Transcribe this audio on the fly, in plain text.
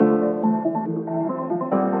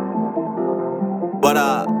What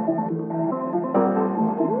up?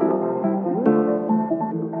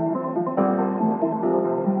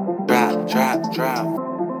 Drop.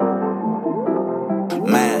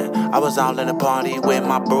 Man, I was all in a party with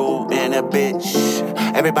my bro and a bitch.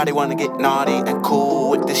 Everybody wanna get naughty and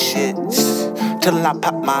cool with the shit. Till I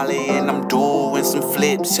pop Molly and I'm doing some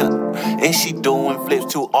flips. And she doing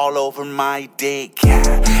flips too all over my dick.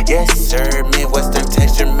 Yes sir, Midwestern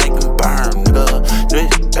texture make 'em burn,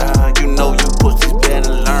 nigga. You know you pussies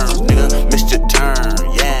better learn, nigga. Missed your turn,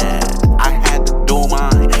 yeah. I had to do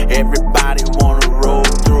mine. Everybody wanna roll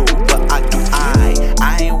through, but I do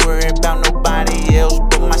I ain't worried about nobody else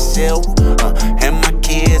but myself, and my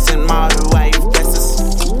kids and my wife.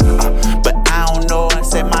 But I don't know. I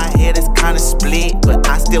said my head is kinda split, but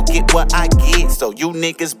I still get what I get. So you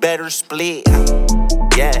niggas better split.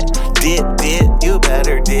 Yeah, dip, you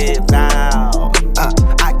better dip now.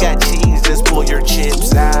 I got cheese, just pull your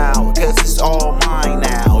chips out, 'cause it's all mine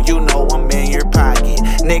now. You know I'm in your pocket.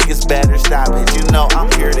 Niggas better stop it. You know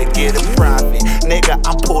I'm here to get a profit. Nigga,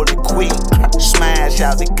 I'm pulling quick. Smash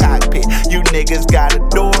out the cockpit. You niggas got a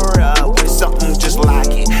door up with something, just lock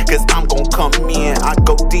it. 'Cause I'm gon' come in. I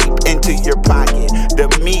go deep into your pocket.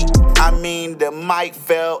 The mic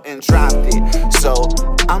fell and dropped it. So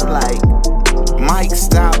I'm like, Mike,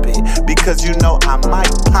 stop it, because you know I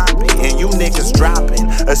might pop it, and you niggas dropping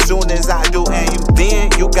as soon as I do, and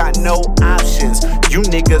you got no options. You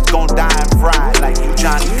niggas gon' die and fry like you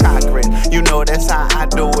Johnny Cochran. You know that's how I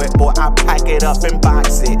do it, boy. I pack it up and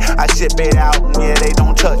box it. I ship it out, and yeah, they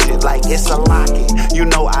don't touch it like it's a locket. You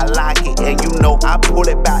know I like it, and you know I pull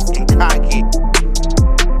it back and cock it.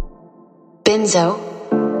 BENZO.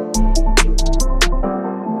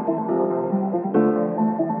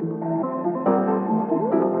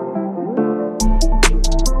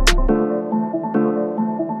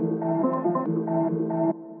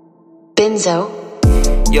 BENZO.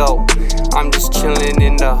 Yo, I'm just chillin'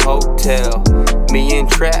 in the hotel. Me and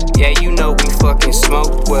Trap, yeah, you know we fucking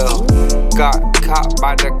smoke well. Got caught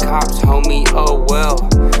by the cops, homie, oh well.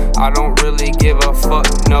 I don't really give a fuck,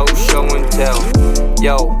 no show and tell.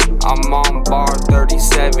 Yo, I'm on bar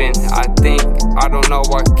 37. I think, I don't know,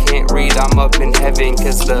 I can't read, I'm up in heaven.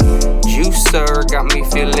 'Cause the juicer got me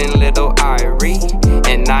feeling little irie.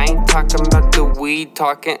 And I ain't talking about the weed,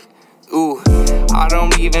 talking. Ooh, I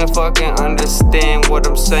don't even fucking understand what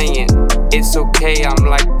I'm saying. It's okay, I'm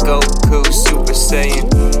like Goku, Super Saiyan.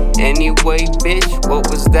 Anyway, bitch, what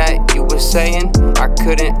was that you were saying? I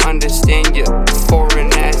couldn't understand your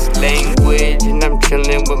foreign ass language. And I'm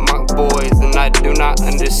chilling with my boys, and I do not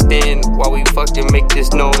understand why we fucking make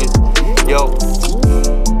this noise. Yo.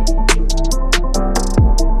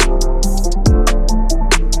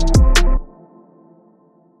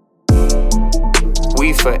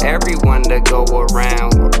 We for everyone to go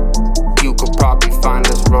around. You could probably find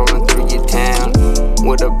us rolling through your town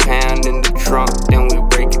with a pound in the trunk, then we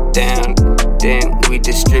break it down. Then we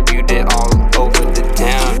distribute it all over the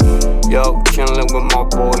town. Yo, chillin' with my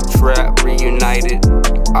boy Trap, reunited.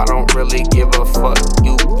 I don't really give a fuck,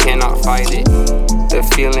 you cannot fight it. The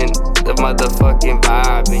feeling, the motherfucking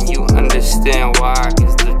vibe, and you understand why,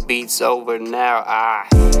 'cause the beat's over now.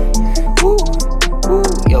 Woo. Ooh,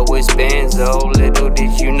 yo, it's BENZO. Little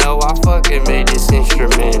did you know I fucking made this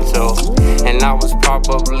instrumental. And I was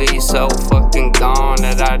probably so fucking gone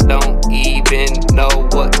that I don't even know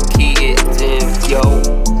what key it's in.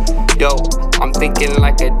 Yo, I'm thinking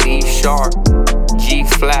like a D sharp, G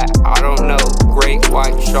flat, I don't know. Great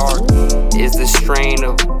white shark is the strain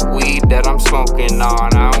of weed that I'm smoking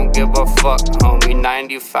on. I don't give a fuck, homie.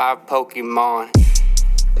 95 Pokemon.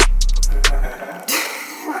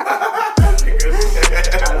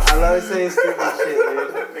 I love saying stupid shit,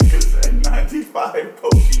 dude. That nigga said 95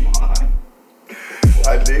 Pokemon.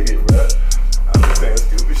 I dig it, bro. I'm just saying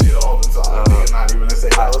stupid shit all the time. Nigga, not even to say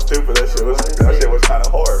that was stupid. That shit was kind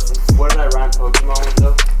of hard. What did I rhyme Pokemon with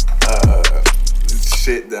though?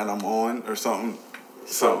 Shit that I'm on or something.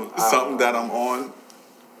 Something that I'm on.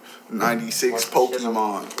 96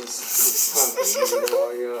 Pokemon.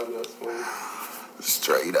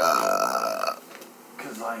 Straight up.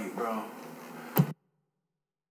 'Cause like, bro.